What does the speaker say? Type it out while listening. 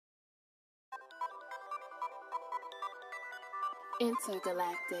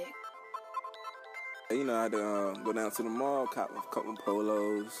Intergalactic. You know, I had to go down to the mall, cop a couple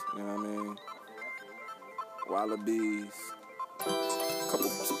polos, you know what I mean? Wallabies, couple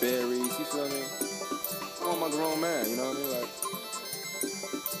Sperry's, you feel me? I'm a grown man, you know what I mean? Like,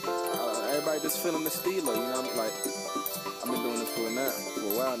 everybody just feeling the Steelo, you know what I mean? Like, I've been doing this for a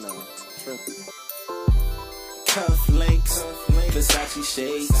while now. Cuff links, Versace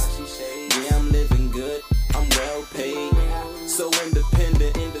shades. Yeah, I'm living good, I'm well paid. So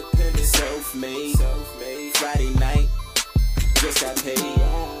independent, self-made. Friday night, just got paid.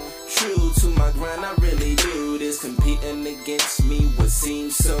 True to my grind, I really do this. Competing against me would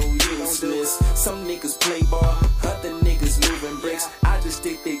seem so useless. Some niggas play ball, other niggas moving bricks. I just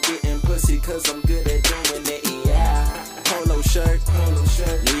stick to getting pussy cause I'm good at doing it, yeah. Polo shirt,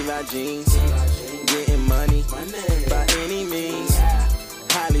 Levi jeans, getting money by any means.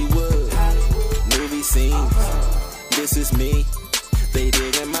 Hollywood, movie scenes, this is me. They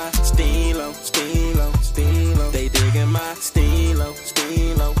digging my Steelo. They digging my Steelo.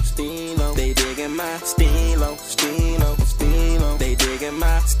 They digging my Steelo. They digging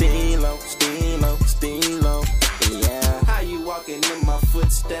my Steelo. Yeah. How you walking in my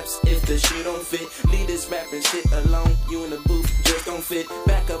footsteps if the shit don't fit? Leave this rapping shit alone. You in the booth just don't fit.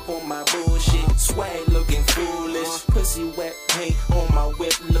 Back up on my bullshit. Swag looking foolish. Pussy wet paint on my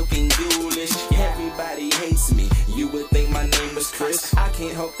whip looking ghoulish. Everybody hates me. You would think my name was Chris. I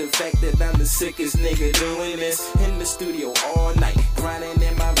can't help the fact that I'm the sickest nigga doing this. In the studio all night, grinding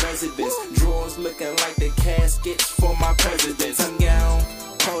in my residence. Drawers looking like the caskets for my presidents. I'm gown,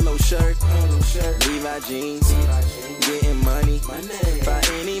 polo shirt, Levi jeans, getting money by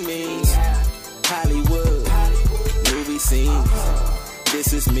any means. Hollywood, movie scenes,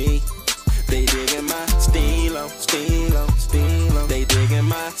 this is me. They digging my Steelo. They digging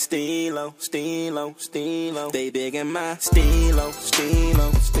my Steelo. They digging my Steelo.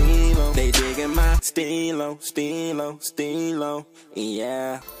 They digging my Steelo.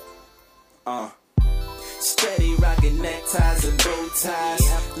 Yeah. Steady rocking neckties and bow ties,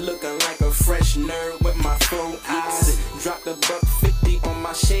 looking like a fresh nerd with my faux eyes. Dropped $150 on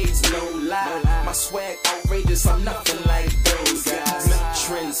my shades, no lie. My swag outrageous, I'm nothing like those guys.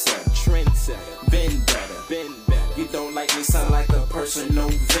 Trendsetter, been better. You don't like me, sound like a person, no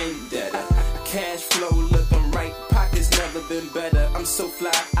vendetta. Cash flow looking right, pockets never been better. I'm so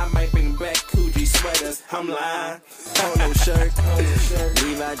fly, I might bring back Coogee sweaters. I'm lying. Polo shirt,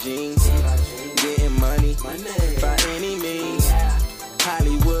 Levi jeans, getting money by any means.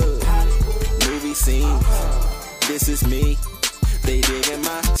 Hollywood, movie scenes, this is me. They digging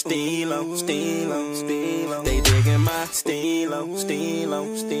my Steelo. They digging my Steelo.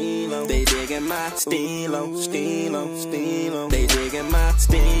 They digging my Steelo. They digging my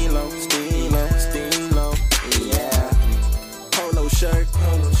Steelo. Yeah. Polo shirt,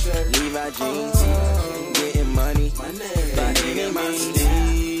 Levi jeans, getting money by any means.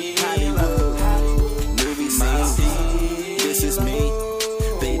 Hollywood, movie scenes, this is me.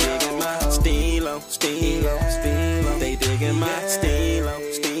 They digging my Steelo. They digging my Steelo.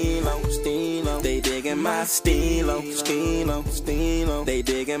 They digging my Steelo. They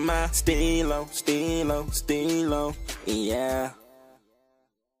digging my Steelo. Yeah.